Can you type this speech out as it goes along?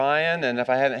Ryan, and if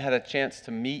I hadn't had a chance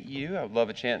to meet you, I would love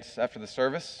a chance after the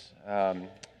service to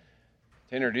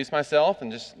introduce myself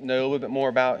and just know a little bit more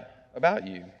about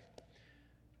you.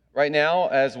 Right now,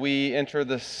 as we enter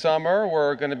the summer,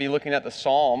 we're going to be looking at the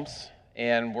Psalms,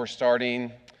 and we're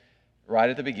starting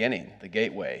right at the beginning, the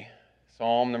gateway,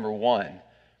 Psalm number 1.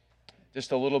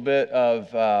 Just a little bit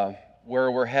of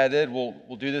where we're headed.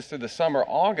 We'll do this through the summer.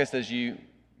 August, as you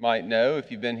might know,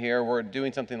 if you've been here, we're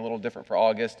doing something a little different for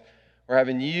August. We're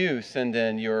having you send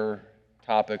in your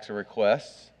topics or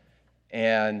requests.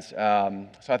 And so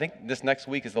I think this next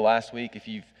week is the last week. If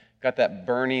you've got that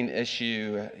burning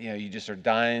issue, you just are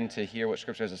dying to hear what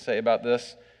Scripture has to say about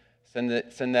this, send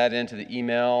that into the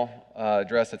email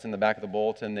address that's in the back of the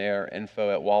bulletin there,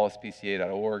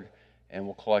 info@wallacepca.org, and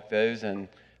we'll collect those and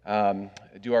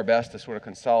do our best to sort of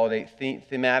consolidate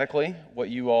thematically what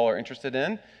you all are interested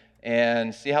in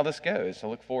and see how this goes. So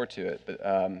look forward to it.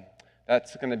 But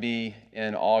that's going to be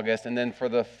in August. And then for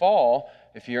the fall,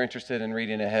 if you're interested in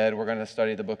reading ahead, we're going to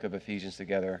study the book of Ephesians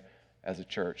together as a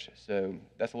church. So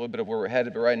that's a little bit of where we're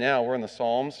headed. But right now, we're in the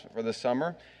Psalms for the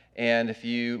summer. And if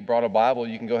you brought a Bible,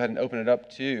 you can go ahead and open it up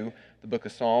to the book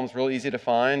of Psalms. Real easy to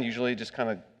find. Usually just kind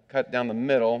of cut down the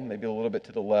middle, maybe a little bit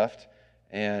to the left,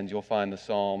 and you'll find the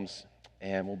Psalms,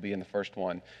 and we'll be in the first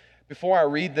one. Before I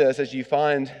read this, as you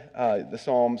find the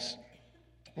Psalms,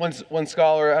 one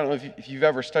scholar, I don't know if you've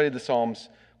ever studied the Psalms,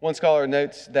 one scholar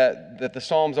notes that the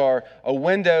Psalms are a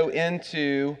window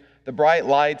into the bright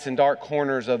lights and dark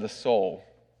corners of the soul.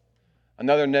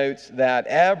 Another notes that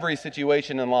every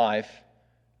situation in life,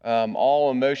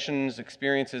 all emotions,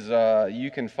 experiences,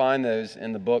 you can find those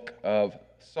in the book of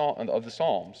the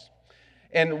Psalms.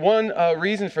 And one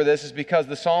reason for this is because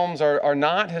the Psalms are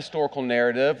not historical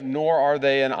narrative, nor are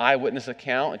they an eyewitness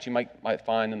account that you might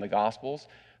find in the Gospels.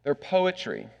 They're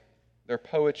poetry. They're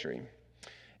poetry.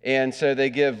 And so they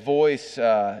give voice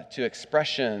to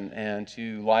expression and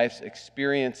to life's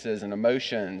experiences and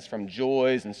emotions, from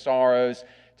joys and sorrows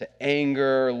to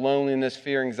anger, loneliness,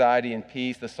 fear, anxiety, and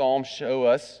peace. The Psalms show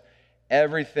us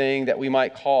everything that we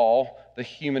might call the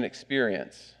human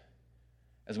experience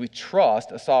as we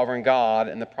trust a sovereign God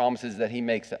and the promises that He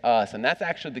makes to us. And that's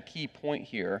actually the key point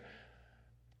here.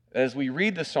 As we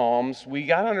read the Psalms, we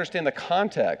got to understand the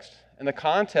context, and the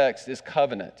context is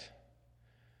covenant.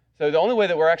 So the only way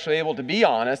that we're actually able to be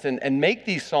honest and make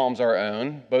these Psalms our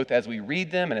own, both as we read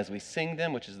them and as we sing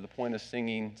them, which is the point of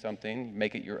singing something,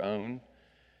 make it your own,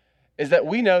 is that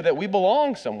we know that we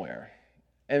belong somewhere.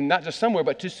 And not just somewhere,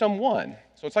 but to someone.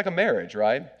 So it's like a marriage,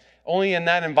 right? Only in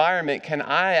that environment can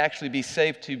I actually be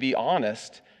safe to be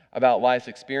honest about life's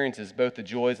experiences, both the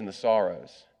joys and the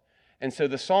sorrows. And so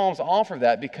the Psalms offer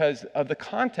that because of the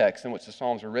context in which the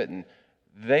Psalms were written.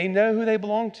 They know who they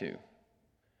belong to.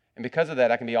 And because of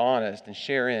that, I can be honest and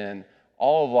share in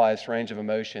all of life's range of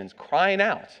emotions, crying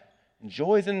out in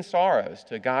joys and sorrows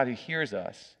to a God who hears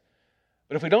us.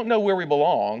 But if we don't know where we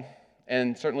belong,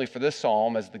 and certainly for this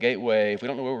psalm as the gateway, if we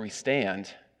don't know where we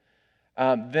stand,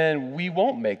 then we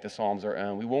won't make the Psalms our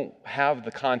own. We won't have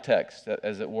the context,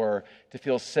 as it were, to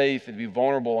feel safe and to be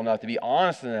vulnerable enough, to be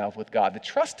honest enough with God, to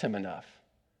trust Him enough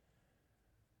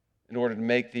in order to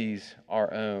make these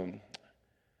our own.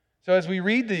 So as we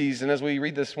read these, and as we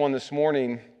read this one this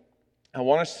morning, I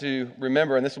want us to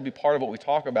remember, and this will be part of what we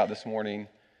talk about this morning,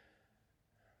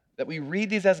 that we read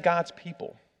these as God's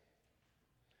people.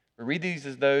 We read these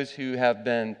as those who have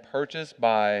been purchased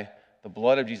by the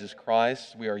blood of Jesus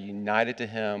Christ. We are united to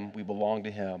Him. We belong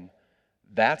to Him.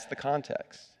 That's the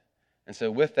context. And so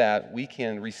with that, we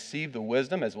can receive the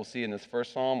wisdom, as we'll see in this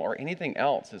first psalm, or anything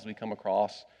else as we come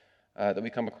across, that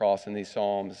we come across in these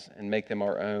psalms, and make them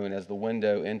our own as the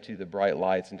window into the bright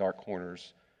lights and dark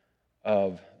corners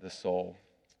of the soul.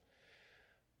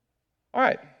 All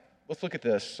right, let's look at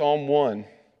this. Psalm 1.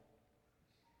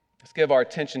 Let's give our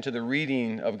attention to the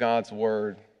reading of God's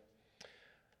Word.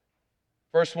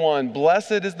 Verse 1,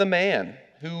 "Blessed is the man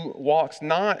who walks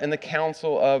not in the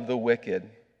counsel of the wicked,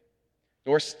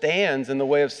 nor stands in the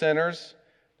way of sinners,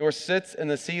 nor sits in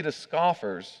the seat of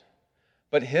scoffers.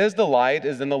 But his delight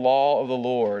is in the law of the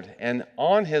Lord, and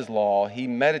on His law he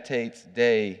meditates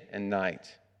day and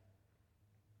night.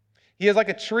 He is like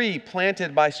a tree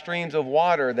planted by streams of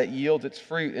water that yields its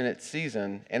fruit in its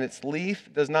season, and its leaf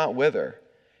does not wither.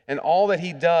 And all that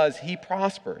he does, he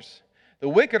prospers. The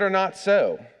wicked are not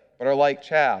so, but are like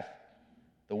chaff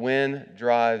the wind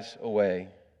drives away.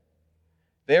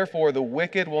 Therefore the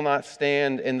wicked will not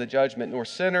stand in the judgment, nor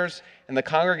sinners in the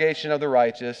congregation of the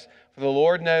righteous. For the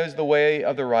Lord knows the way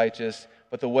of the righteous,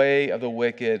 but the way of the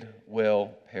wicked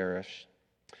will perish."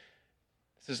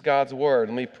 This is God's word.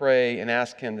 Let me pray and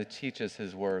ask Him to teach us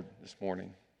His word this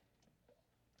morning.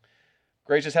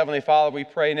 Gracious Heavenly Father, we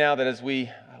pray now that as we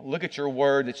look at your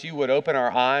word, that you would open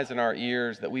our eyes and our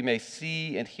ears, that we may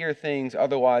see and hear things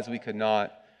otherwise we could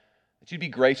not, that you'd be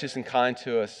gracious and kind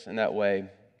to us in that way,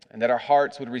 and that our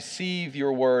hearts would receive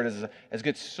your word as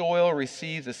good soil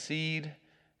receives a seed,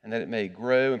 and that it may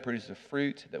grow and produce a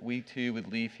fruit, that we too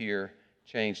would leave here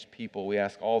changed people. We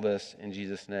ask all this in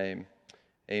Jesus' name.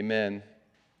 Amen.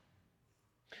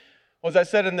 Well, as I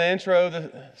said in the intro,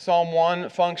 Psalm 1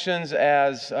 functions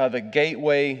as the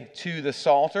gateway to the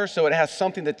Psalter, so it has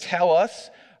something to tell us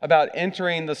about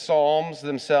entering the Psalms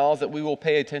themselves that we will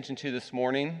pay attention to this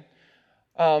morning.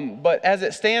 But as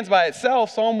it stands by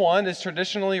itself, Psalm 1 is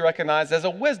traditionally recognized as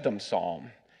a wisdom psalm.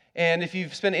 And if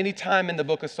you've spent any time in the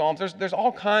book of Psalms, there's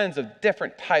all kinds of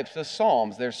different types of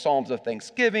psalms. There's psalms of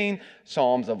thanksgiving,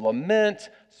 psalms of lament,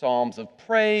 psalms of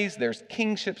praise, there's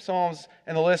kingship psalms,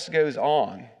 and the list goes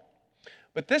on.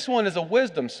 But this one is a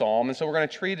wisdom psalm, and so we're going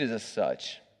to treat it as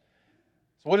such.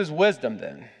 So what is wisdom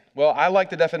then? Well, I like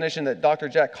the definition that Dr.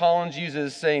 Jack Collins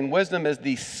uses, saying wisdom is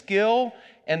the skill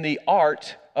and the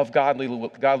art of godly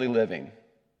living.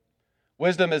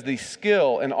 Wisdom is the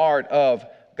skill and art of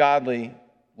godly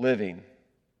living.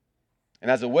 And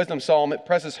as a wisdom psalm, it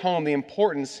presses home the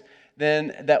importance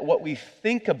then that what we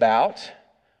think about,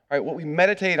 right, what we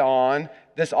meditate on,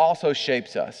 this also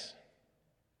shapes us.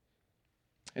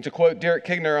 And to quote Derek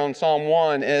Kigner on Psalm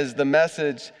 1 is the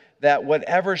message that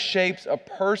whatever shapes a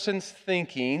person's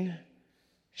thinking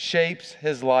shapes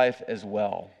his life as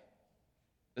well.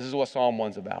 This is what Psalm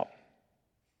 1's about.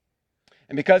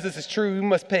 And because this is true, we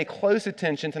must pay close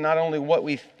attention to not only what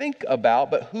we think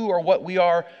about, but who or what we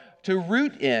are to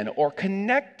root in or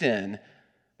connect in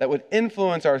that would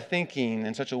influence our thinking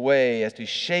in such a way as to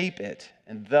shape it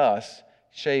and thus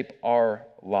shape our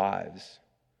lives.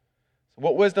 So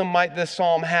what wisdom might this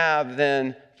psalm have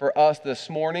then for us this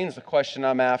morning is the question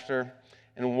I'm after.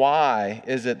 And why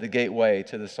is it the gateway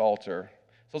to the Psalter?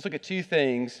 So let's look at two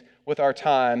things with our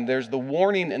time. There's the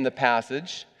warning in the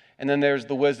passage, and then there's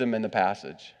the wisdom in the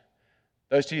passage.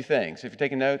 Those two things. If you're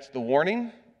taking notes, the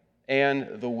warning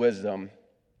and the wisdom.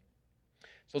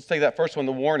 So let's take that first one,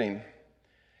 the warning.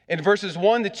 In verses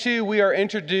 1 to 2, we are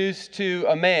introduced to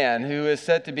a man who is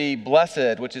said to be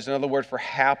blessed, which is another word for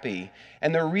happy.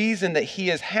 And the reason that he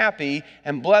is happy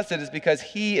and blessed is because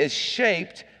he is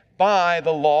shaped by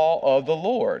the law of the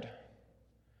Lord.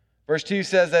 Verse 2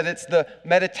 says that it's the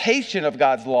meditation of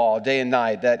God's law day and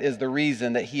night that is the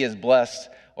reason that he is blessed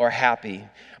or happy.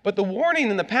 But the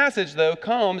warning in the passage, though,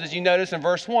 comes, as you notice in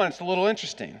verse 1, it's a little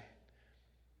interesting.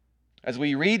 As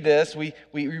we read this, we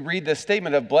read this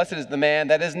statement of blessed is the man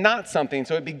that is not something.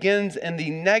 So it begins in the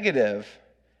negative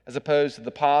as opposed to the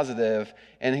positive.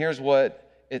 And here's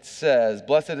what it says.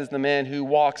 Blessed is the man who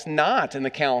walks not in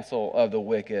the counsel of the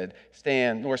wicked,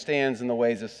 nor stands in the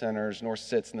ways of sinners, nor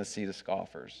sits in the seat of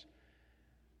scoffers.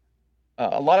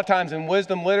 A lot of times in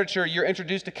wisdom literature, you're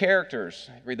introduced to characters.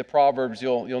 Read the Proverbs,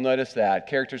 you'll notice that.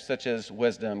 Characters such as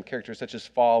wisdom, characters such as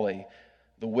folly,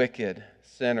 the wicked,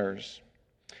 sinners.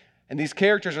 And these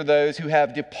characters are those who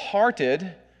have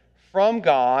departed from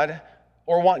God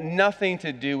or want nothing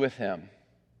to do with him,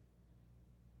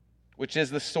 which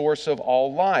is the source of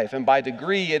all life. And by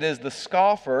degree, it is the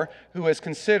scoffer who is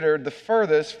considered the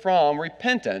furthest from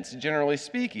repentance, generally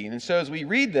speaking. And so as we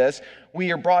read this, we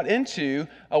are brought into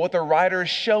what the writer is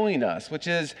showing us, which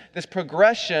is this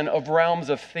progression of realms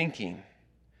of thinking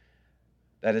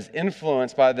that is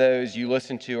influenced by those you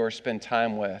listen to or spend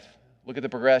time with. Look at the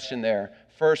progression there.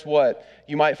 First, what?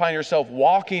 You might find yourself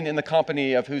walking in the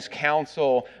company of whose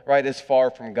counsel, right, is far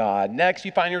from God. Next,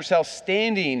 you find yourself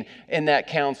standing in that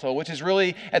counsel, which is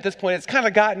really, at this point, it's kind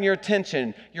of gotten your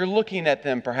attention. You're looking at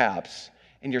them, perhaps,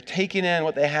 and you're taking in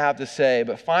what they have to say.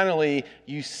 But finally,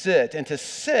 you sit. And to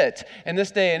sit in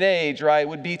this day and age, right,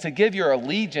 would be to give your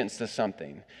allegiance to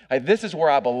something. Like, this is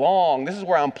where I belong. This is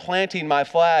where I'm planting my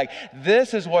flag.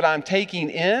 This is what I'm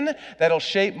taking in that'll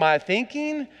shape my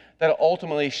thinking, that'll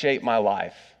ultimately shape my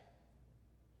life.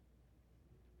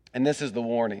 And this is the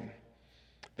warning.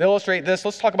 To illustrate this,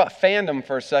 let's talk about fandom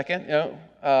for a second.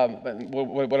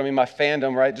 What I mean by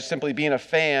fandom, right? Just simply being a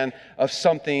fan of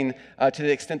something to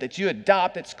the extent that you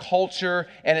adopt its culture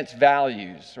and its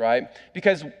values, right?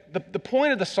 Because the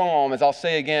point of the psalm, as I'll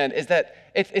say again, is that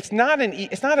it's not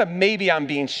a maybe I'm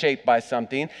being shaped by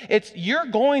something. It's you're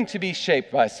going to be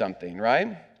shaped by something,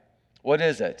 right? What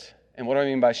is it? And what do I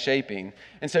mean by shaping?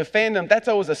 And so fandom, that's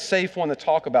always a safe one to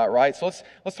talk about, right? So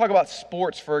let's talk about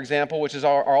sports, for example, which is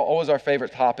always our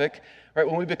favorite topic, right?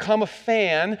 When we become a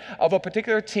fan of a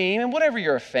particular team, and whatever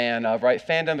you're a fan of, right?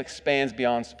 Fandom expands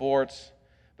beyond sports,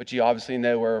 but you obviously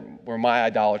know where my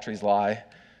idolatries lie,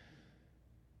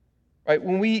 right?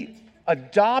 When we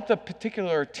adopt a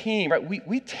particular team, right,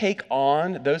 we take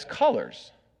on those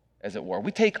colors, as it were.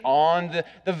 We take on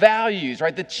the values,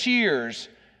 right, the cheers.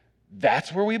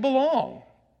 That's where we belong.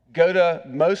 Go to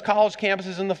most college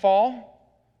campuses in the fall,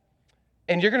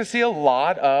 and you're going to see a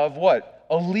lot of what?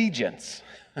 Allegiance.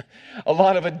 A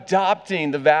lot of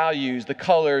adopting the values, the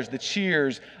colors, the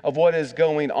cheers of what is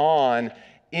going on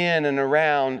in and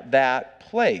around that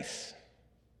place.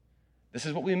 This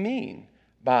is what we mean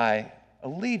by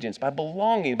allegiance, by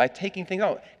belonging, by taking things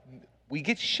on. We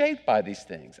get shaped by these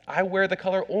things. I wear the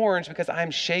color orange because I'm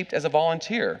shaped as a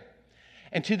volunteer.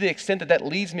 And to the extent that that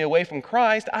leads me away from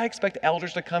Christ, I expect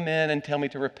elders to come in and tell me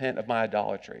to repent of my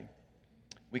idolatry.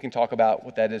 We can talk about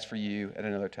what that is for you at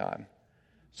another time.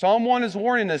 Psalm 1 is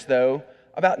warning us, though,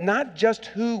 about not just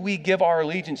who we give our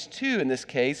allegiance to in this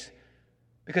case,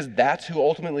 because that's who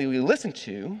ultimately we listen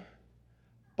to,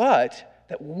 but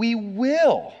that we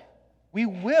will. We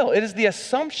will. It is the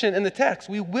assumption in the text.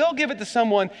 We will give it to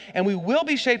someone, and we will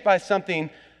be shaped by something.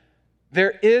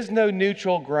 There is no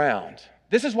neutral ground.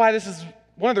 This is one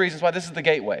of the reasons why this is the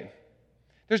gateway.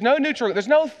 There's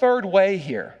no third way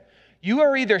here. You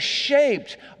are either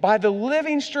shaped by the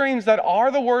living streams that are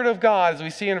the Word of God, as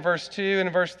we see in verse 2 and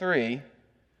in verse 3,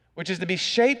 which is to be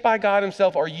shaped by God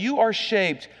Himself, or you are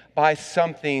shaped by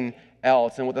something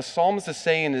else. And what the psalmist is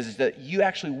saying is that you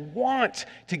actually want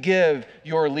to give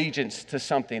your allegiance to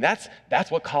something. That's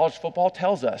what college football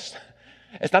tells us.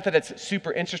 It's not that it's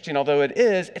super interesting, although it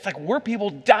is. It's like we're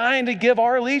people dying to give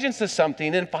our allegiance to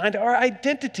something and find our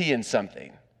identity in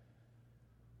something.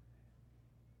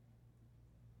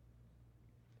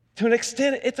 To an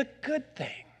extent, it's a good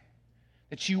thing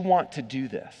that you want to do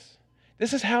this.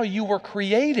 This is how you were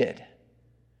created.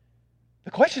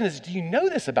 The question is, do you know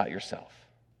this about yourself?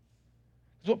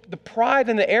 What the pride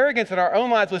and the arrogance in our own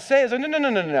lives would say is,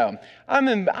 no.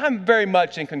 I'm very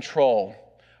much in control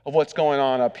of what's going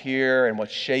on up here and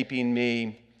what's shaping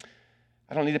me.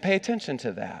 I don't need to pay attention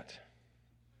to that.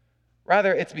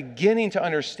 Rather, it's beginning to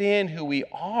understand who we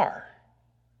are.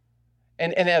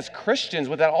 And as Christians,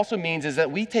 what that also means is that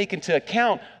we take into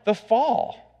account the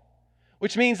fall,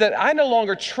 which means that I no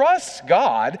longer trust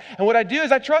God, and what I do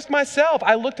is I trust myself.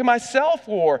 I look to myself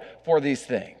for these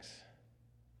things.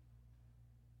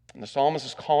 And the psalmist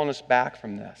is calling us back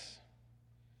from this,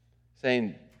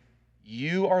 saying,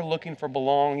 you are looking for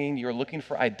belonging, you're looking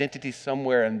for identity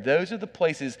somewhere, and those are the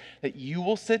places that you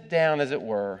will sit down, as it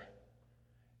were,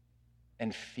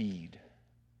 and feed.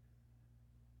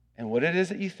 And what it is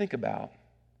that you think about,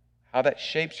 how that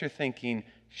shapes your thinking,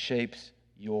 shapes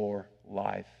your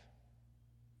life.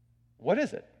 What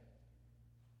is it?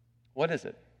 What is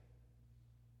it?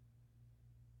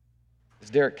 As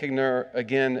Derek Kigner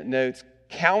again notes,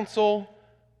 counsel,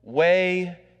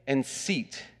 weigh, and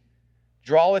seat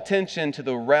draw attention to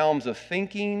the realms of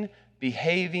thinking,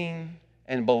 behaving,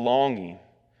 and belonging,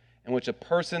 in which a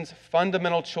person's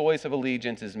fundamental choice of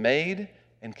allegiance is made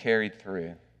and carried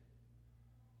through.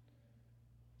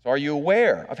 So are you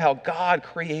aware of how God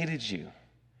created you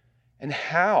and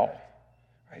how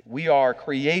we are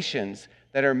creations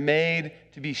that are made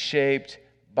to be shaped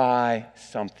by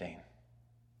something?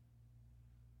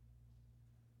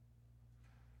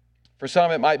 For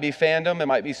some, it might be fandom, it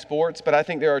might be sports, but I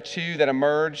think there are two that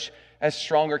emerge as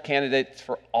stronger candidates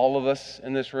for all of us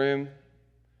in this room,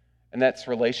 and that's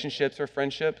relationships or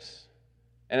friendships,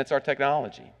 and it's our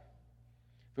technology.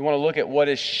 If we want to look at what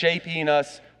is shaping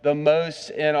us the most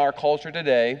in our culture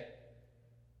today,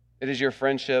 it is your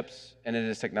friendships and it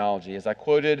is technology. As I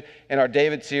quoted in our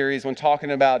David series when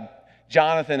talking about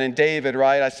Jonathan and David,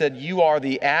 right, I said, you are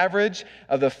the average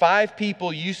of the 5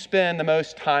 people you spend the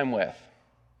most time with.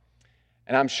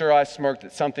 And I'm sure I smirked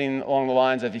at something along the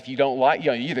lines of, if you don't like,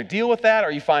 you either deal with that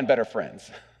or you find better friends.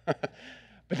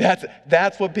 But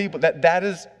that's what people,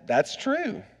 that's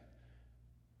true.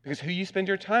 Because who you spend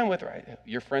your time with, right,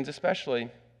 your friends especially,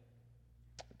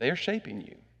 they are shaping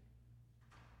you.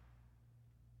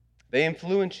 They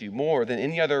influence you more than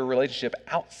any other relationship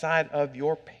outside of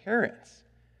your parents.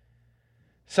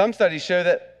 Some studies show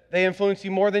that they influence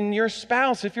you more than your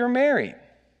spouse if you're married.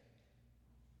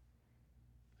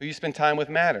 Who you spend time with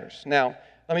matters. Now,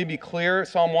 let me be clear.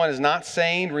 Psalm 1 is not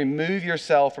saying remove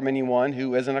yourself from anyone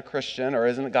who isn't a Christian or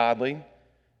isn't godly.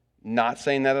 Not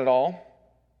saying that at all.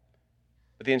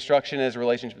 But the instruction is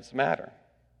relationships matter.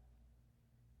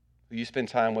 Who you spend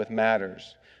time with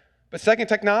matters. But second,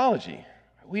 technology.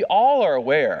 We all are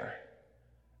aware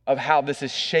of how this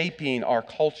is shaping our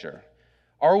culture.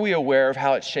 Are we aware of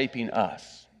how it's shaping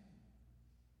us?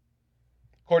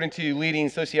 According to leading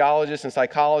sociologists and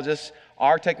psychologists,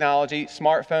 our technology,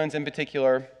 smartphones in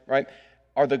particular, right,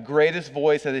 are the greatest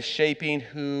voice that is shaping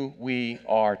who we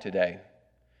are today.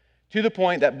 To the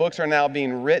point that books are now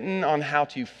being written on how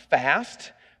to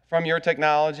fast from your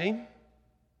technology,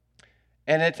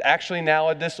 and it's actually now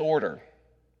a disorder.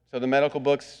 So the medical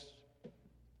books,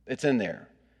 it's in there.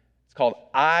 It's called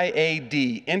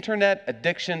IAD, Internet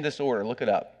Addiction Disorder. Look it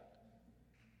up.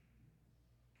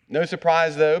 No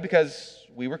surprise, though, because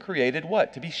we were created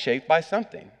what? To be shaped by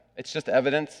something. It's just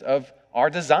evidence of our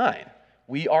design.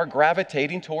 We are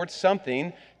gravitating towards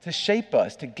something to shape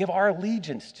us, to give our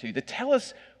allegiance to tell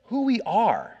us who we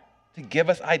are, to give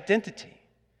us identity.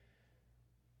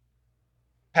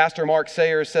 Pastor Mark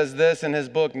Sayers says this in his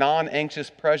book, Non-Anxious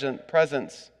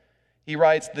Presence. He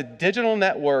writes, "The digital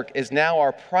network is now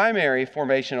our primary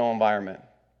formational environment.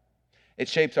 It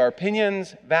shapes our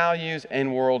opinions, values,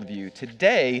 and worldview.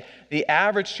 Today, the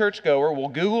average churchgoer will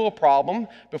Google a problem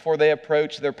before they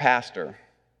approach their pastor.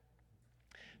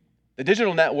 The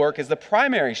digital network is the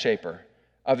primary shaper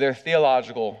of their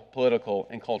theological, political,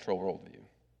 and cultural worldview."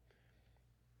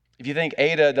 If you think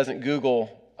Ada doesn't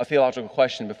Google a theological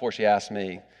question before she asks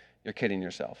me, you're kidding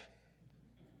yourself.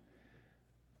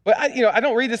 But I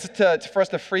don't read this for us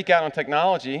to freak out on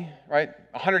technology, right?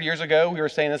 100 years ago, we were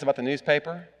saying this about the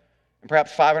newspaper, and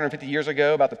perhaps 550 years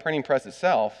ago about the printing press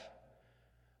itself.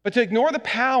 But to ignore the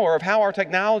power of how our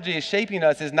technology is shaping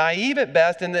us is naive at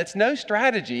best, and it's no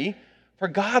strategy for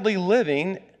godly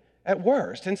living at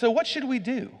worst. And so what should we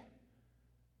do?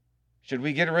 Should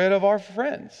we get rid of our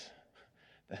friends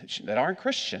that aren't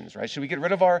Christians, right? Should we get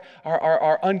rid of our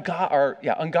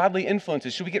ungodly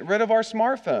influences? Should we get rid of our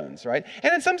smartphones, right?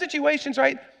 And in some situations,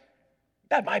 right,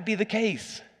 that might be the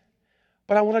case.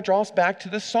 But I want to draw us back to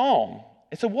the psalm.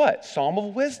 It's a what? Psalm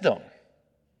of wisdom.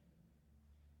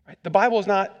 Right? The Bible is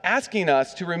not asking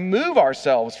us to remove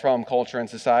ourselves from culture and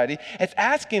society. It's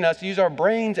asking us to use our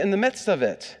brains in the midst of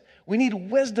it. We need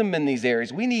wisdom in these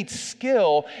areas. We need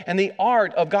skill and the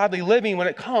art of godly living when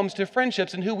it comes to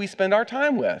friendships and who we spend our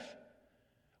time with.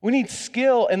 We need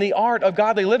skill in the art of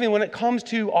godly living when it comes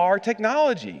to our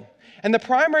technology. And the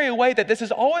primary way that this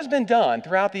has always been done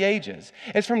throughout the ages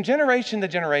is from generation to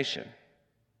generation.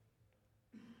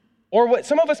 Or what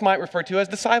some of us might refer to as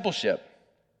discipleship.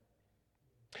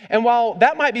 And while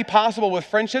that might be possible with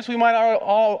friendships, we might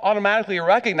all automatically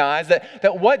recognize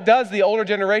that what does the older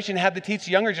generation have to teach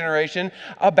the younger generation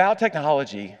about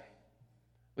technology?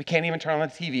 We can't even turn on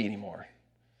the TV anymore.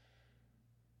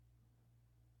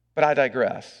 But I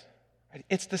digress.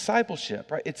 It's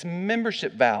discipleship, right? It's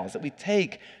membership vows that we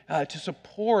take to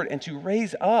support and to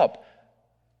raise up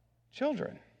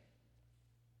children.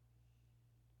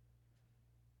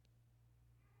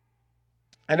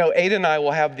 I know Ada and I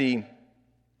will have the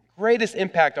greatest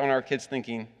impact on our kids'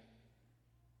 thinking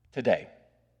today.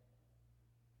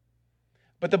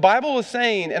 But the Bible is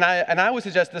saying, and I would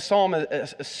suggest the psalm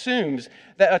assumes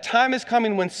that a time is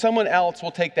coming when someone else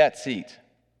will take that seat.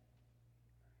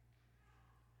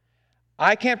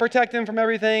 I can't protect them from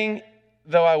everything,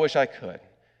 though I wish I could.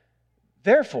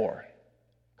 Therefore,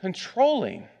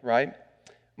 controlling, right,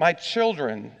 my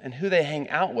children and who they hang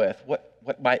out with,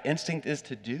 what my instinct is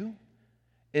to do,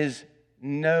 is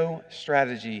no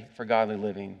strategy for godly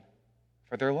living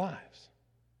for their lives.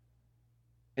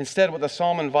 Instead, what the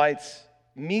psalm invites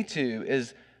me to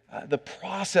is the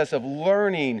process of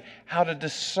learning how to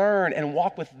discern and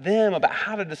walk with them about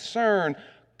how to discern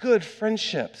good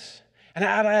friendships and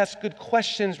how to ask good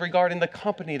questions regarding the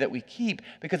company that we keep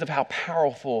because of how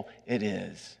powerful it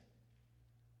is.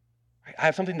 I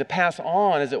have something to pass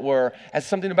on, as it were, as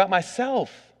something about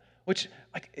myself, which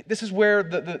this is where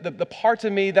the parts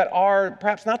of me that are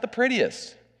perhaps not the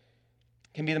prettiest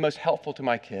can be the most helpful to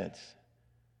my kids.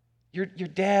 Your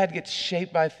dad gets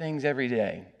shaped by things every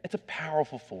day. It's a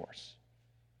powerful force.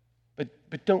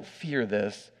 But don't fear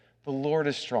this. The Lord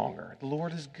is stronger. The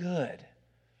Lord is good.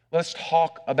 Let's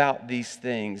talk about these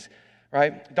things,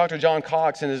 right? Dr. John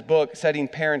Cox, in his book, Setting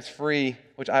Parents Free,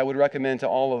 which I would recommend to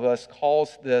all of us,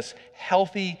 calls this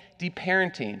healthy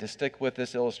deparenting, to stick with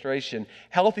this illustration.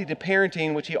 Healthy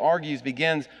deparenting, which he argues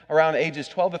begins around ages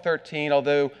 12 to 13,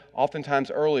 although oftentimes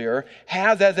earlier,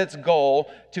 has as its goal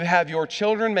to have your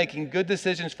children making good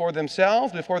decisions for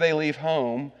themselves before they leave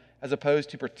home, as opposed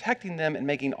to protecting them and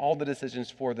making all the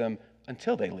decisions for them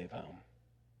until they leave home.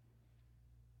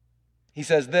 He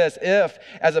says this: if,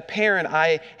 as a parent,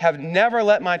 I have never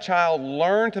let my child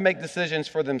learn to make decisions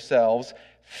for themselves,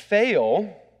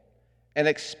 fail, and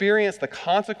experience the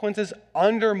consequences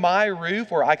under my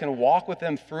roof where I can walk with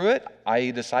them through it,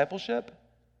 i.e. discipleship,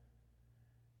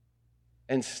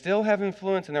 and still have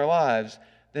influence in their lives,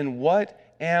 then what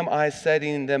am I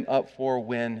setting them up for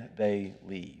when they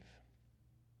leave?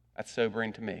 That's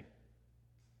sobering to me.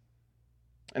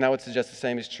 And I would suggest the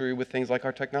same is true with things like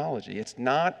our technology. It's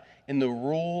not in the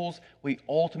rules we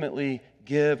ultimately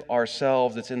give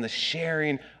ourselves. It's in the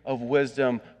sharing of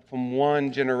wisdom from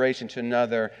one generation to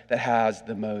another that has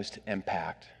the most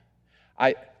impact.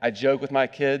 I joke with my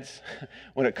kids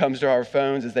when it comes to our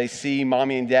phones as they see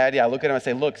mommy and daddy. I look at them and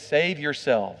say, look, save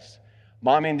yourselves.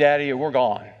 Mommy and daddy, we're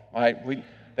gone. Right?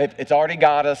 It's already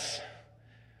got us.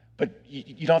 But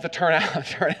you don't have to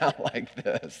turn out like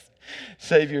this.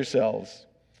 Save yourselves.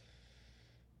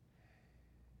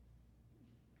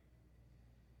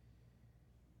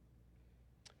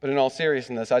 But in all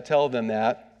seriousness, I tell them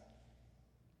that.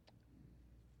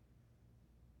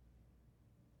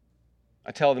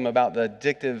 I tell them about the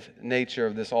addictive nature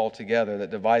of this altogether,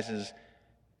 that devices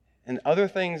and other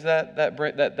things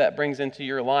that brings into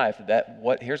your life.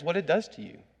 Here's what it does to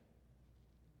you.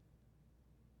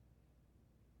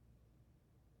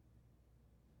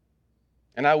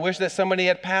 And I wish that somebody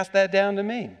had passed that down to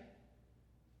me.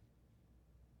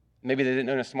 Maybe they didn't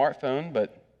own a smartphone,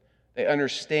 but they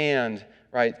understand,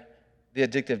 right, the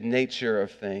addictive nature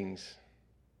of things.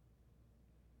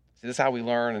 See, this is how we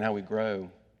learn and how we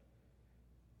grow.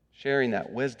 Sharing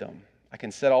that wisdom. I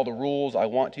can set all the rules I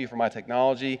want to for my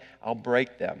technology. I'll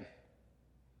break them.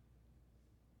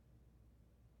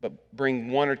 But bring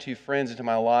one or two friends into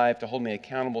my life to hold me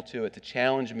accountable to it, to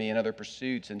challenge me in other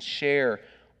pursuits and share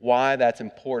why that's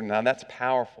important. Now, that's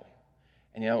powerful.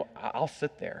 And, I'll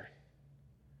sit there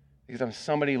because I'm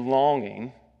somebody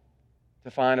longing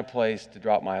to find a place to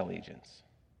drop my allegiance,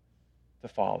 to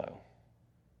follow,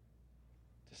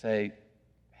 to say,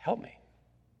 help me.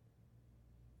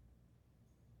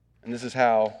 And this is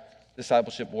how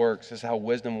discipleship works. This is how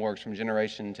wisdom works from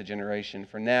generation to generation.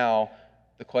 For now,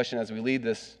 the question as we lead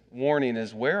this warning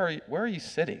is, where are you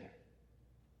sitting?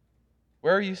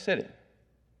 Where are you sitting?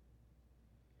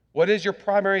 What is your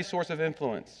primary source of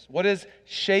influence? What is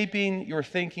shaping your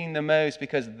thinking the most?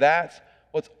 Because that's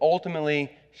what's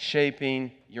ultimately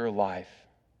shaping your life.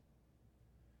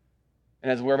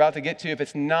 And as we're about to get to, if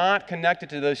it's not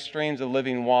connected to those streams of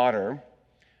living water,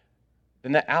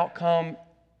 then the outcome,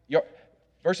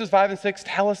 verses 5 and 6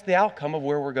 tell us the outcome of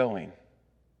where we're going.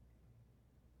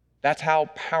 That's how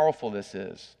powerful this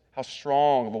is, how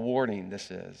strong of a warning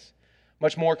this is.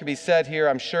 Much more could be said here,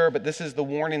 I'm sure, but this is the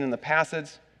warning in the passage.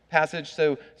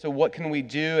 So what can we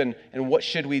do and what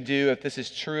should we do if this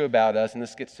is true about us? And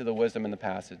this gets to the wisdom in the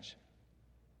passage.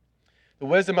 The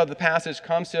wisdom of the passage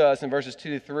comes to us in verses 2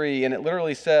 to 3, and it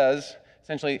literally says,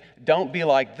 essentially, don't be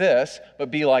like this,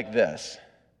 but be like this,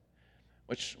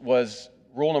 which was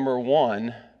rule number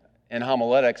 1 in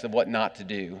homiletics of what not to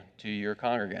do to your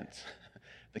congregants.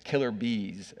 The killer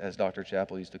bees, as Dr.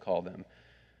 Chappell used to call them.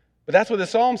 But that's what the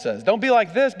psalm says. Don't be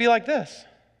like this, be like this.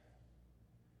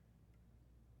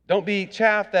 Don't be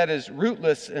chaff that is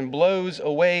rootless and blows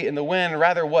away in the wind.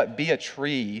 Rather, what? Be a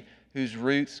tree whose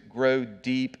roots grow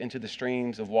deep into the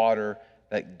streams of water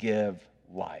that give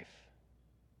life.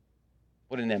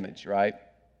 What an image, right?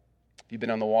 If you've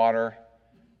been on the water,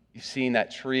 you've seen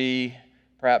that tree,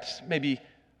 perhaps maybe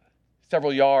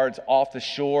several yards off the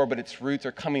shore, but its roots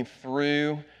are coming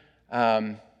through,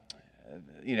 the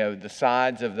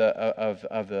sides of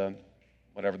the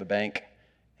bank,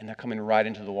 and they're coming right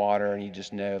into the water, and you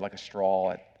just know, like a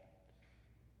straw,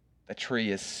 the tree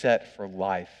is set for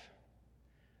life.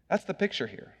 That's the picture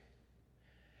here.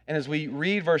 And as we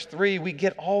read verse 3, we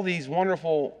get all these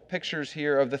wonderful pictures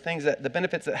here of the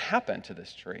benefits that happen to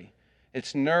this tree.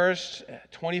 It's nourished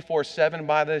 24/7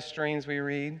 by those streams we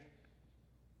read.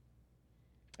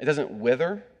 It doesn't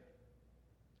wither,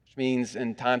 which means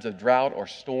in times of drought or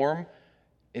storm,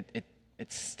 it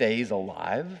stays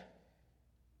alive.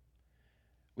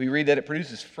 We read that it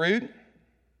produces fruit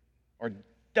or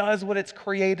does what it's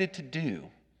created to do,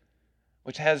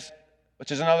 which is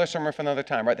another sermon for another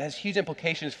time, right? That has huge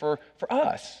implications for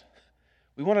us.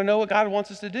 We want to know what God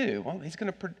wants us to do. Well, He's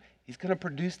going to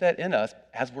produce that in us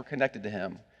as we're connected to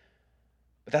Him.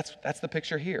 But that's the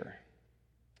picture here.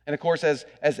 And of course,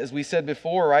 as we said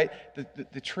before, right,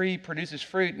 the tree produces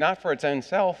fruit not for its own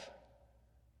self,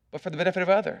 but for the benefit of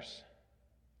others.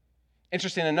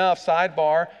 Interesting enough,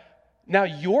 sidebar, now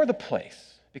you're the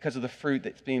place because of the fruit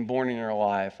that's being born in your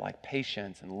life, like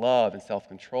patience and love and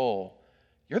self-control.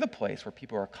 You're the place where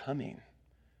people are coming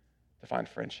to find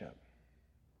friendship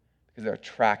because they're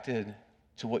attracted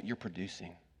to what you're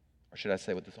producing, or should I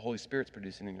say what the Holy Spirit's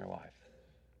producing in your life.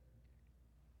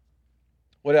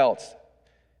 What else?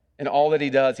 In all that He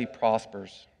does, He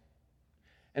prospers.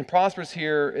 And prospers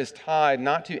here is tied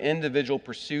not to individual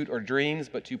pursuit or dreams,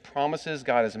 but to promises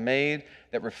God has made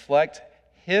that reflect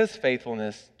His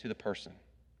faithfulness to the person.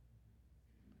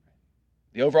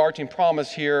 The overarching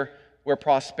promise here where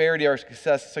prosperity or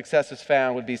success is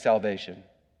found would be salvation,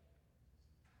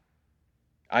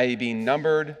 i.e. being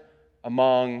numbered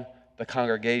among the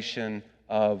congregation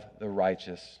of the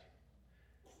righteous.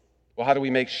 Well, how do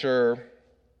we make sure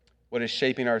what is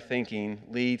shaping our thinking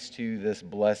leads to this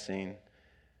blessing?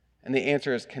 And the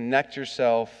answer is connect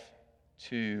yourself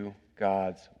to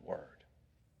God's word.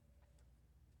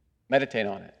 Meditate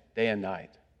on it day and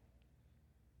night.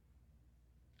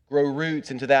 Grow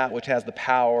roots into that which has the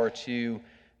power to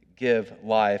give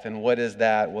life. And what is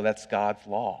that? Well, that's God's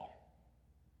law.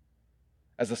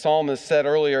 As the psalmist said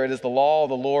earlier, it is the law of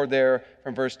the Lord there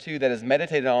from verse 2 that is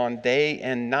meditated on day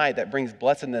and night that brings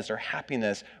blessedness or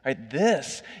happiness. Right?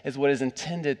 This is what is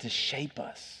intended to shape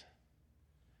us.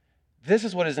 This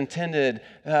is what is intended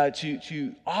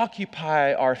to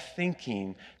occupy our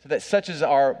thinking, so that such as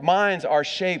our minds are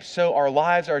shaped, so our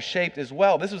lives are shaped as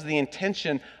well. This was the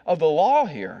intention of the law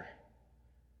here.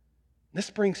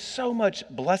 This brings so much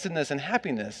blessedness and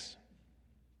happiness.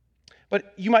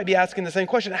 But you might be asking the same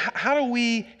question. How do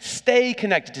we stay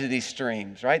connected to these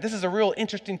streams, right? This is a real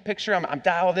interesting picture. I'm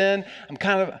dialed in.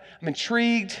 I'm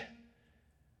intrigued.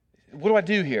 What do I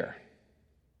do here?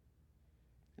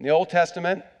 In the Old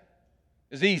Testament,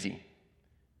 it's easy.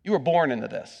 You were born into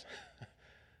this,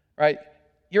 right?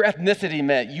 Your ethnicity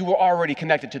meant you were already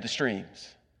connected to the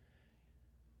streams.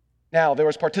 Now, there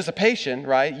was participation,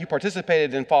 right? You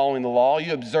participated in following the law.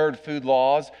 You observed food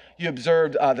laws. You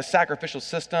observed the sacrificial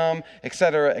system, et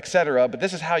cetera, et cetera. But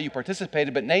this is how you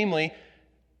participated. But namely,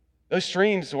 those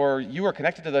streams, or you were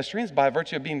connected to those streams by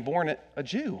virtue of being born a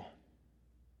Jew.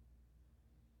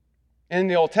 In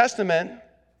the Old Testament,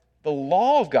 the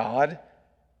law of God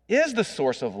is the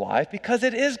source of life because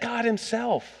it is God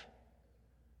himself.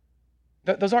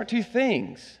 Those aren't two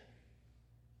things.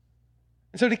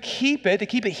 And so to keep it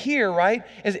here, right,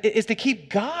 is to keep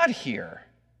God here.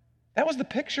 That was the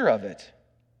picture of it.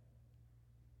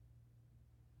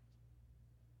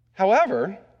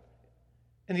 However,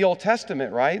 in the Old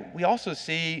Testament, right, we also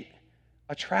see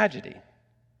a tragedy,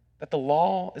 that the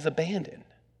law is abandoned.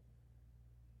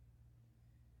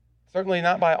 Certainly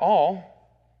not by all,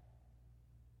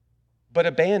 but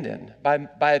abandoned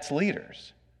by its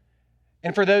leaders.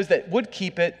 And for those that would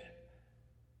keep it,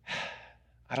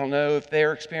 I don't know if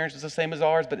their experience was the same as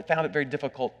ours, but it found it very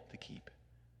difficult to keep.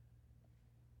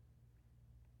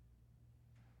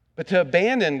 But to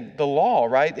abandon the law,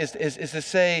 right, is to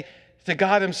say to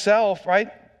God himself,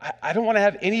 right, I don't want to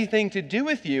have anything to do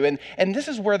with you. And this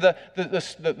is where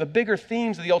the bigger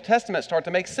themes of the Old Testament start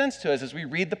to make sense to us as we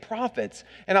read the prophets.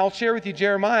 And I'll share with you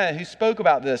Jeremiah, who spoke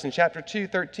about this in chapter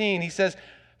 2:13. He says,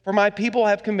 "For my people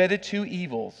have committed two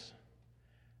evils.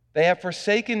 They have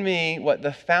forsaken me,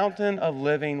 the fountain of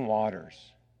living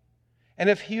waters, and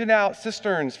have hewed out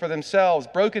cisterns for themselves,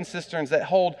 broken cisterns that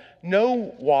hold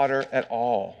no water at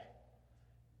all."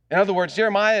 In other words,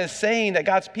 Jeremiah is saying that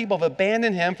God's people have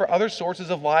abandoned him for other sources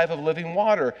of life, of living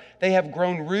water. They have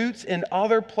grown roots in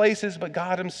other places but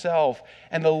God himself.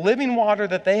 And the living water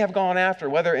that they have gone after,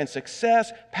 whether in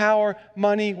success, power,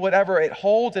 money, whatever, it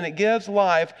holds and it gives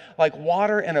life like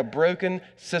water in a broken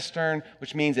cistern,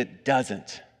 which means it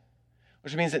doesn't.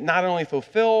 Which means it not only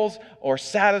fulfills or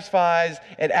satisfies,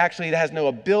 it has no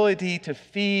ability to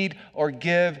feed or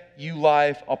give you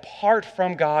life apart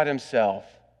from God himself.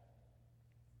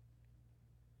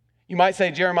 You might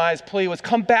say Jeremiah's plea was,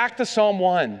 come back to Psalm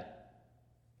 1.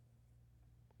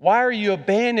 Why are you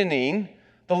abandoning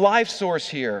the life source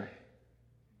here?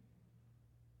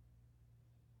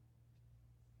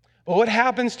 But what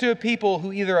happens to a people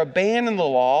who either abandon the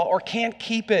law or can't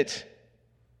keep it?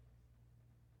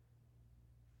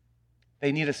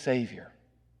 They need a Savior.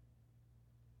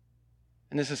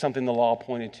 And this is something the law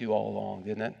pointed to all along,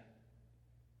 didn't it?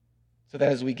 So that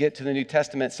as we get to the New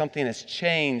Testament, something has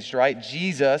changed, right?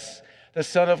 Jesus, the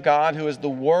Son of God, who is the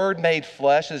Word made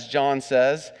flesh, as John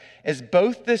says, is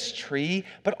both this tree,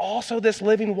 but also this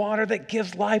living water that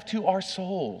gives life to our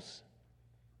souls.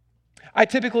 I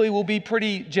typically will be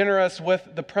pretty generous with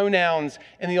the pronouns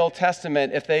in the Old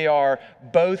Testament if they are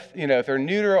both, if they're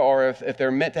neuter or if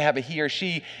they're meant to have a he or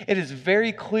she. It is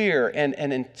very clear and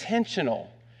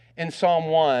intentional in Psalm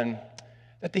 1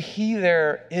 that the he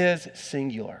there is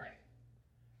singular.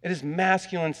 It is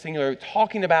masculine singular,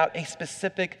 talking about a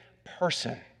specific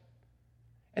person.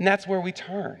 And that's where we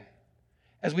turn.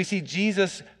 As we see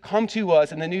Jesus come to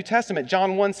us in the New Testament,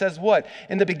 John 1 says what?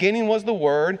 In the beginning was the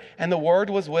Word, and the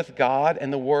Word was with God,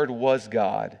 and the Word was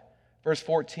God. Verse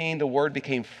 14, the Word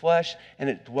became flesh, and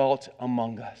it dwelt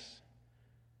among us.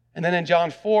 And then in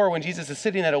John 4, when Jesus is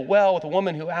sitting at a well with a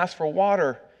woman who asked for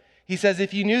water, he says,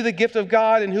 if you knew the gift of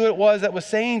God and who it was that was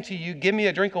saying to you, give me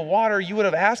a drink of water, you would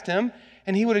have asked him,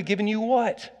 and he would have given you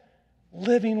what?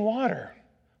 Living water.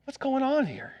 What's going on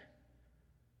here?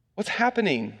 What's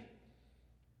happening?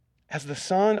 As the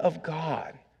Son of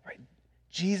God, right?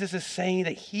 Jesus is saying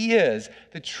that he is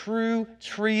the true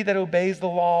tree that obeys the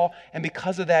law, and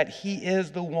because of that, he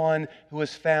is the one who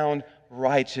is found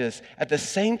righteous. At the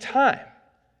same time,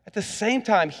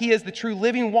 he is the true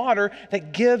living water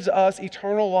that gives us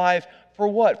eternal life for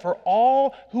what? For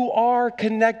all who are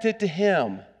connected to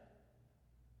him.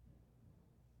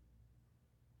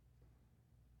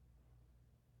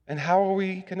 And how are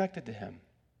we connected to him?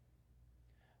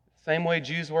 Same way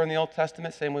Jews were in the Old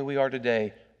Testament, same way we are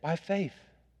today. By faith.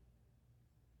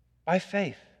 By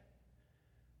faith.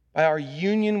 By our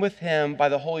union with him, by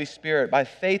the Holy Spirit. By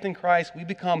faith in Christ, we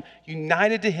become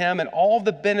united to him, and all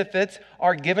the benefits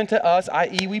are given to us,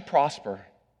 i.e. we prosper.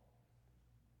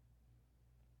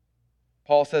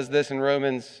 Paul says this in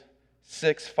Romans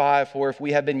 6:5, for if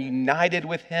we have been united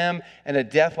with him in a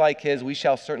death like his, we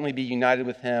shall certainly be united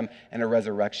with him in a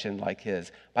resurrection like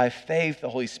his. By faith, the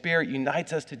Holy Spirit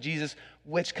unites us to Jesus,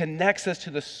 which connects us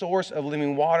to the source of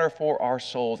living water for our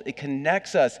souls. It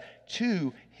connects us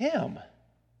to him.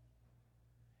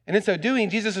 And in so doing,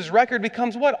 Jesus' record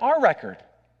becomes what? Our record.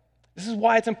 This is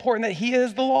why it's important that he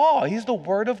is the law. He's the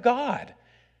Word of God.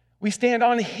 We stand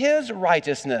on his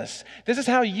righteousness. This is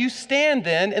how you stand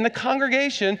then in the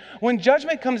congregation. When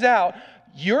judgment comes out,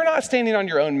 you're not standing on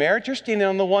your own merit. You're standing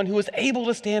on the one who was able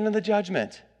to stand in the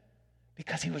judgment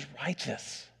because he was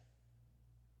righteous.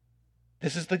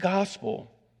 This is the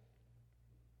gospel.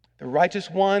 The righteous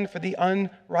one for the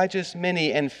unrighteous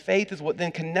many. And faith is what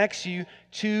then connects you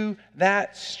to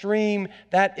that stream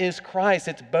that is Christ.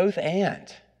 It's both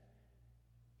and.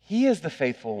 He is the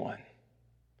faithful one.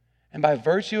 And by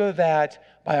virtue of that,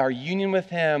 by our union with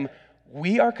him,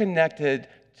 we are connected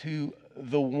to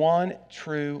the one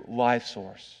true life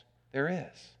source there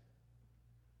is.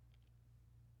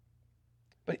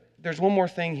 But there's one more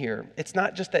thing here. It's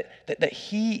not just that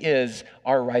he is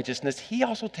our righteousness. He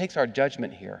also takes our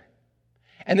judgment here.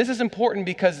 And this is important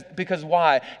because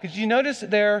why? Because you notice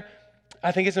there,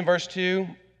 I think it's in verse 2,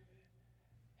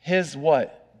 his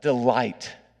what?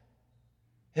 Delight.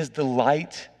 His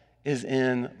delight is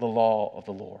in the law of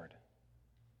the Lord.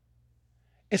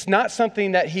 It's not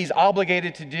something that he's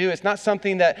obligated to do. It's not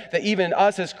something that even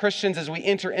us as Christians, as we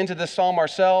enter into this psalm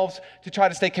ourselves to try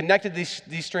to stay connected to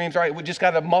these streams, all right, we just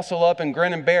got to muscle up and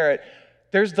grin and bear it.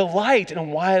 There's delight.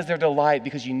 And why is there delight?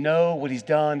 Because you know what he's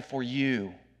done for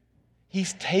you.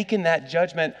 He's taken that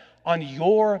judgment on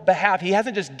your behalf. He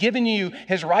hasn't just given you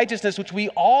his righteousness, which we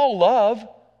all love.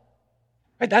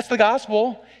 Right, that's the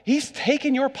gospel. He's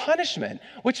taken your punishment,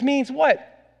 which means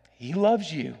what? He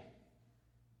loves you.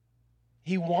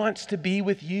 He wants to be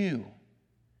with you.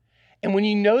 And when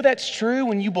you know that's true,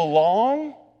 when you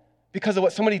belong because of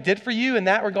what somebody did for you in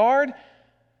that regard,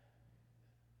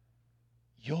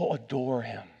 you'll adore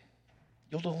him.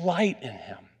 You'll delight in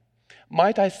him.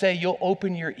 Might I say, you'll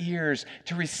open your ears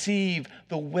to receive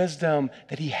the wisdom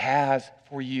that he has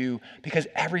for you, because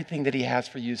everything that he has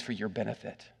for you is for your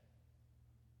benefit.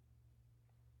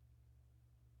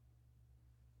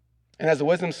 And as the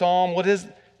wisdom psalm, what does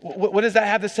that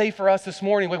have to say for us this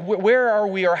morning? Where are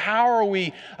we, or how are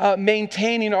we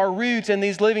maintaining our roots in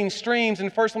these living streams?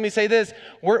 And first, let me say this.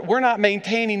 We're not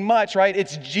maintaining much, right?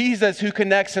 It's Jesus who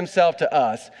connects himself to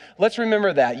us. Let's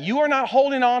remember that. You are not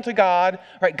holding on to God,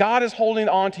 right? God is holding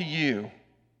on to you.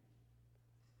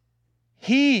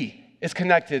 He is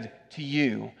connected to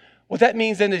you. What that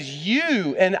means then is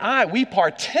you and I, we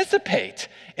participate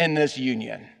in this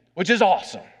union, which is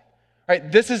awesome. Right,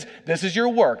 this is your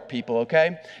work, people,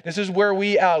 okay? This is where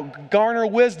we garner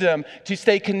wisdom to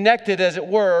stay connected, as it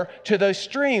were, to those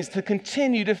streams, to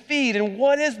continue to feed. And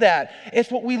what is that? It's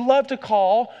what we love to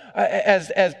call,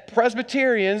 as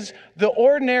Presbyterians, the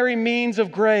ordinary means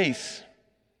of grace.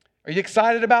 Are you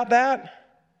excited about that?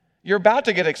 You're about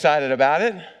to get excited about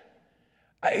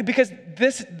it. Because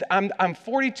I'm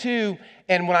 42,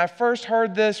 and when I first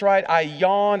heard this, right, I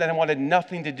yawned and I wanted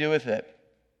nothing to do with it.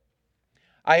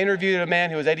 I interviewed a man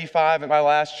who was 85 at my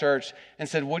last church and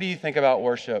said, what do you think about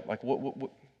worship? Like,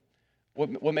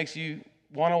 what makes you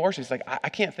want to worship? He's like, I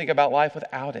can't think about life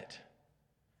without it.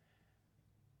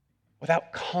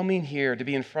 Without coming here to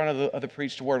be in front of the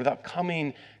preached word, without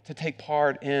coming to take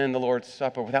part in the Lord's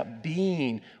Supper, without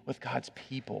being with God's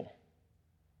people.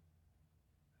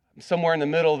 I'm somewhere in the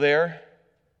middle there,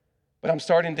 but I'm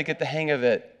starting to get the hang of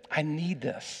it. I need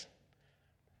this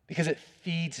because it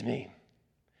feeds me.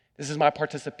 This is my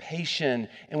participation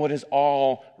in what is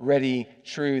already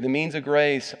true. The means of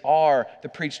grace are the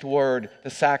preached word, the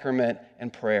sacrament,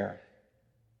 and prayer.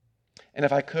 And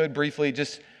if I could briefly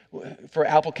just for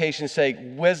application's sake,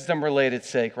 wisdom-related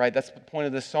sake, right? That's the point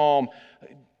of the psalm.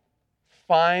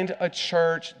 Find a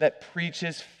church that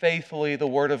preaches faithfully the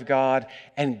Word of God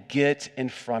and get in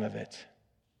front of it.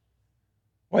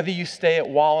 Whether you stay at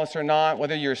Wallace or not,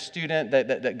 whether you're a student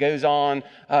that goes on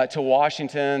to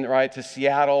Washington, right, to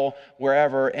Seattle,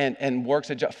 wherever, and works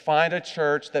a job, find a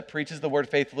church that preaches the Word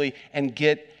faithfully and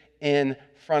get in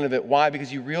front of it. Why?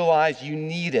 Because you realize you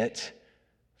need it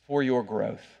for your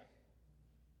growth.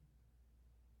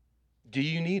 Do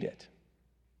you need it?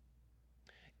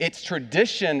 It's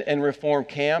tradition in Reformed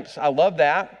camps. I love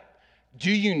that.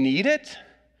 Do you need it?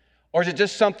 Or is it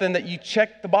just something that you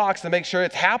check the box to make sure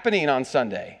it's happening on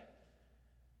Sunday?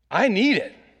 I need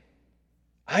it.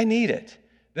 I need it.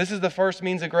 This is the first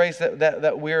means of grace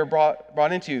that we're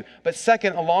brought into. But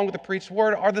second, along with the preached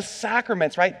word, are the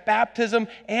sacraments, right? Baptism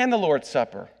and the Lord's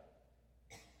Supper.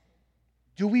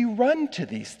 Do we run to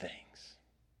these things?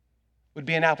 Would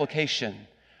be an application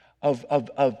of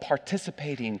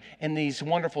participating in these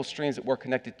wonderful streams that we're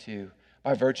connected to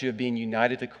by virtue of being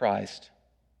united to Christ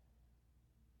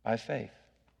by faith.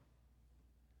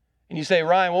 And you say,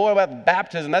 Ryan, well, what about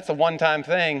baptism? That's a one-time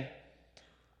thing.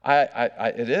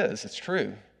 It is. It's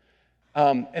true.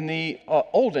 In the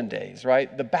olden days,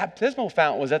 right, the baptismal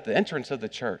fountain was at the entrance of the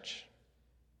church.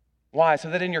 Why? So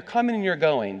that in your coming and your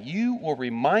going, you were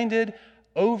reminded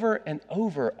over and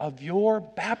over of your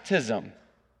baptism.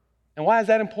 And why is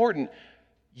that important?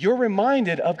 You're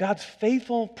reminded of God's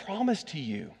faithful promise to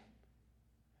you.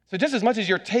 So just as much as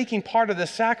you're taking part of this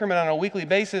sacrament on a weekly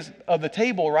basis of the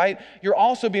table, right, you're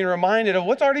also being reminded of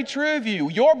what's already true of you,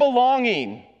 your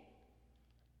belonging.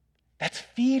 That's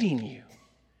feeding you.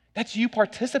 That's you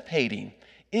participating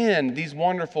in these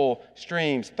wonderful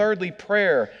streams. Thirdly,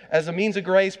 prayer. As a means of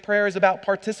grace, prayer is about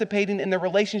participating in the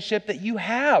relationship that you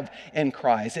have in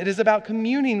Christ. It is about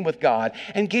communing with God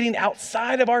and getting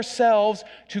outside of ourselves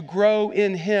to grow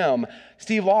in Him.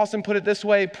 Steve Lawson put it this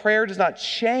way: prayer does not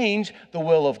change the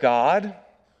will of God.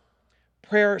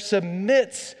 Prayer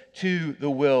submits to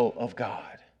the will of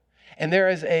God. And there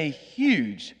is a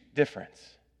huge difference.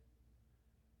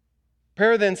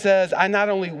 Prayer then says, I not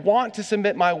only want to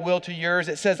submit my will to yours,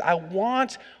 it says, I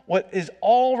want what is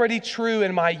already true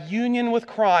in my union with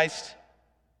Christ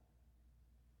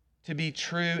to be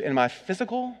true in my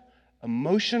physical,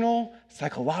 emotional,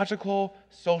 psychological,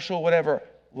 social, whatever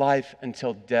life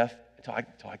until death, until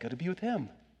I go to be with Him.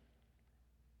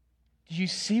 Do you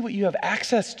see what you have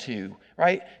access to,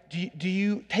 right? Do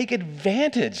you take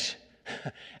advantage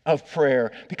of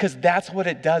prayer? Because that's what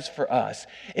it does for us.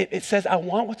 It says, I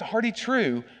want what's already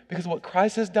true because what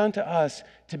Christ has done to us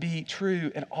to be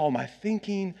true in all my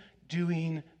thinking,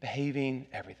 doing, behaving,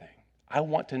 everything. I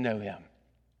want to know Him.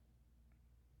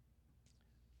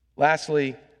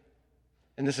 Lastly,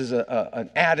 and this is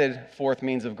an added fourth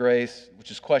means of grace,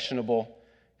 which is questionable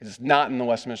because it's not in the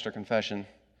Westminster Confession.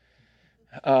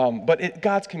 But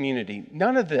God's community,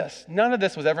 none of this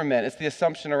was ever meant, it's the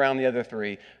assumption around the other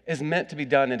three, is meant to be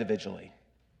done individually.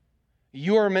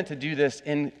 You are meant to do this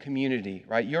in community,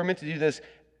 right? You're meant to do this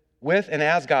with and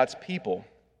as God's people.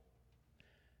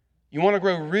 You want to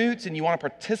grow roots and you want to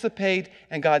participate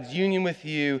in God's union with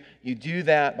you. You do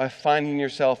that by finding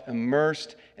yourself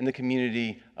immersed in the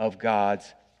community of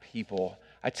God's people.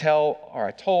 I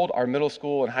told our middle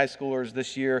school and high schoolers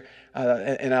this year,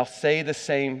 and I'll say the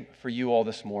same for you all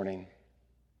this morning.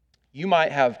 You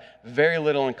might have very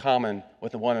little in common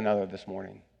with one another this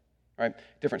morning, right?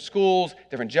 Different schools,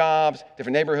 different jobs,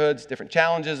 different neighborhoods, different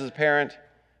challenges as a parent,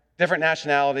 different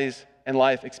nationalities and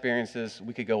life experiences.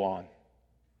 We could go on.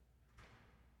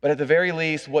 But at the very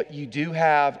least, what you do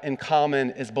have in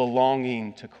common is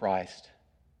belonging to Christ.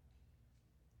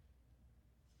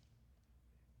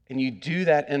 And you do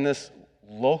that in this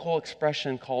local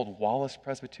expression called Wallace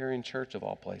Presbyterian Church, of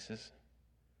all places.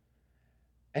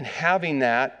 And having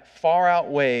that far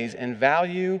outweighs in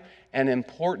value and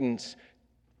importance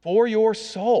for your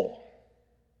soul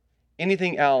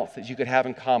anything else that you could have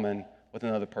in common with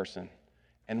another person.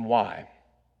 And why?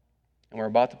 And we're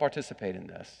about to participate in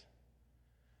this.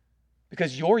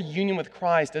 Because your union with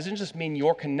Christ doesn't just mean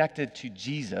you're connected to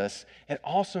Jesus, it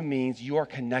also means you are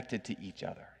connected to each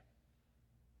other.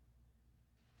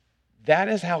 That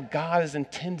is how God has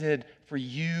intended for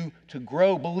you to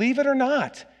grow, believe it or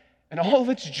not. In all of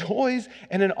its joys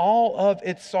and in all of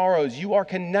its sorrows, you are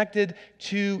connected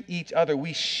to each other.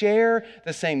 We share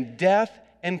the same death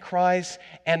in Christ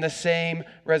and the same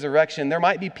resurrection. There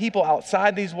might be people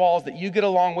outside these walls that you get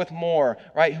along with more,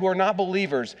 right, who are not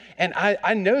believers. And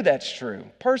I know that's true,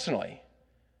 personally.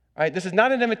 Right? This is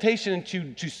not an invitation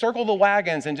to circle the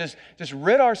wagons and just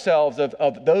rid ourselves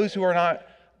of those who are not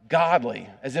godly,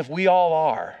 as if we all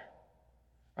are,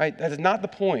 right? That is not the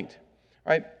point,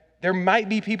 right? There might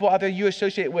be people out there you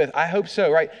associate with. I hope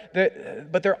so, right?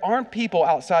 But there aren't people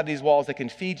outside these walls that can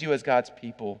feed you as God's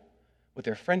people with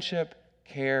their friendship,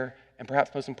 care, and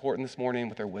perhaps most important this morning,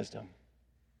 with their wisdom.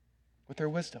 With their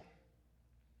wisdom.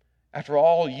 After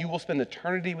all, you will spend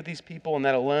eternity with these people, and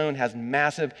that alone has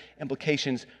massive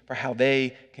implications for how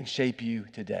they can shape you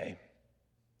today.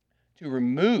 To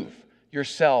remove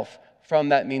yourself from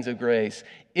that means of grace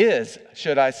is,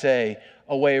 should I say,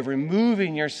 a way of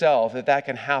removing yourself, if that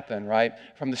can happen, right,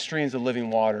 from the streams of living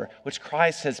water, which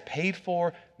Christ has paid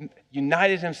for,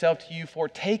 united himself to you for.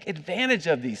 Take advantage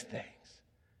of these things.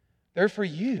 They're for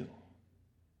you.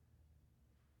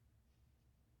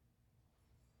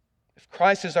 If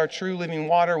Christ is our true living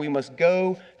water, we must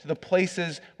go to the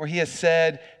places where he has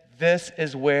said, this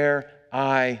is where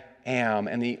I am.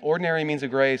 And the ordinary means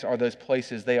of grace are those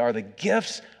places. They are the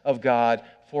gifts of God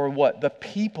for what? The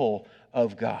people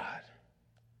of God.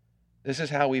 This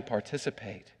is how we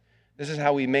participate. This is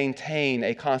how we maintain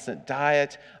a constant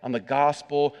diet on the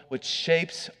gospel, which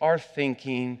shapes our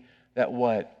thinking, that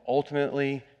what?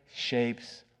 Ultimately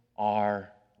shapes our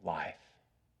life.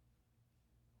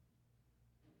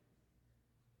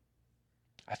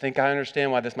 I think I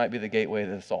understand why this might be the gateway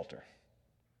to this altar.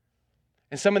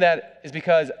 And some of that is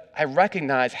because I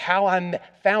recognize how I'm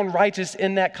found righteous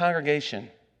in that congregation.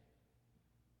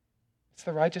 It's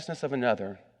the righteousness of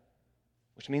another,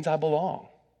 which means I belong.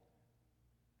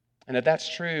 And if that's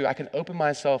true, I can open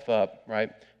myself up,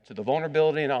 right, to the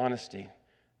vulnerability and honesty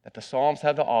that the Psalms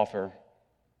have to offer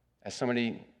as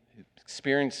somebody who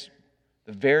experienced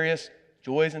the various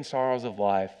joys and sorrows of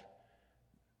life,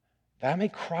 that I may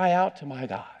cry out to my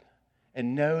God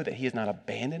and know that he has not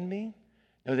abandoned me,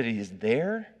 know that he is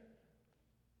there,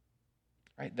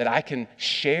 right? That I can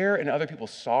share in other people's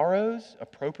sorrows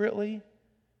appropriately,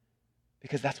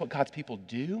 because that's what God's people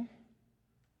do.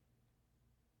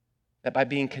 That by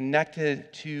being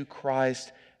connected to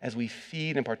Christ, as we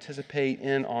feed and participate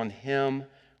in on him,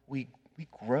 we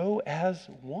grow as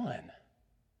one.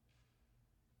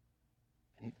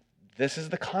 And this is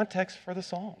the context for the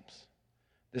Psalms.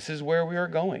 This is where we are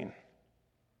going.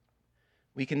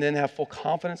 We can then have full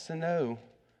confidence to know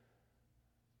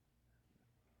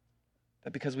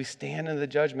that because we stand in the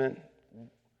judgment,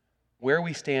 where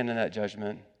we stand in that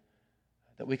judgment,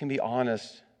 that we can be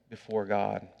honest before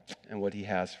God and what he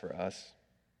has for us.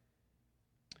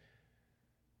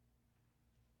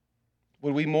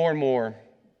 Would we more and more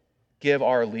give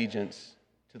our allegiance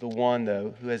to the one,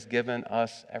 though, who has given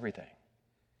us everything?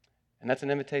 And that's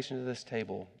an invitation to this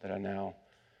table that I now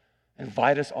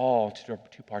invite us all to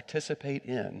participate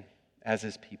in as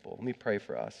his people. Let me pray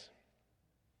for us.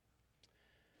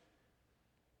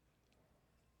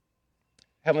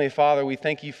 Heavenly Father, we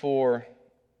thank you for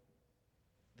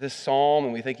this psalm,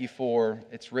 and we thank you for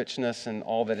its richness and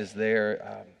all that is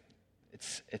there.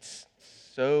 It's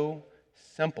so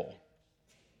simple,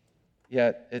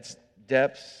 yet its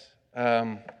depths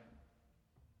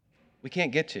we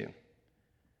can't get to.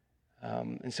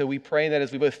 And so we pray that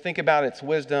as we both think about its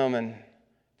wisdom and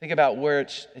think about where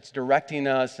it's directing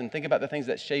us and think about the things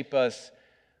that shape us,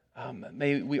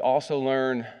 may we also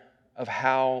learn of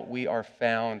how we are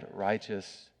found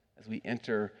righteous as we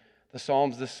enter the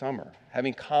Psalms this summer,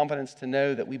 having confidence to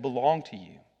know that we belong to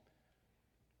you.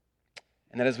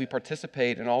 And that as we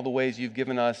participate in all the ways you've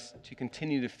given us to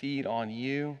continue to feed on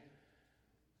you,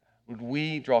 would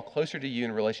we draw closer to you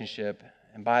in relationship?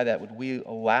 And by that, would we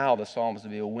allow the Psalms to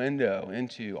be a window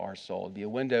into our soul, to be a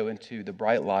window into the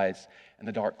bright lights and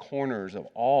the dark corners of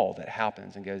all that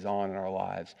happens and goes on in our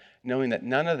lives, knowing that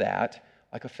none of that,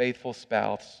 like a faithful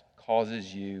spouse,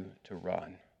 causes you to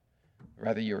run.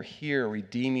 Rather, you're here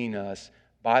redeeming us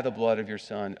by the blood of your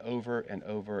Son over and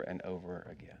over and over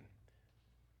again.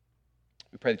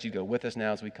 We pray that you go with us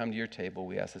now as we come to your table.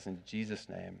 We ask this in Jesus'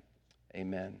 name.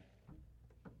 Amen.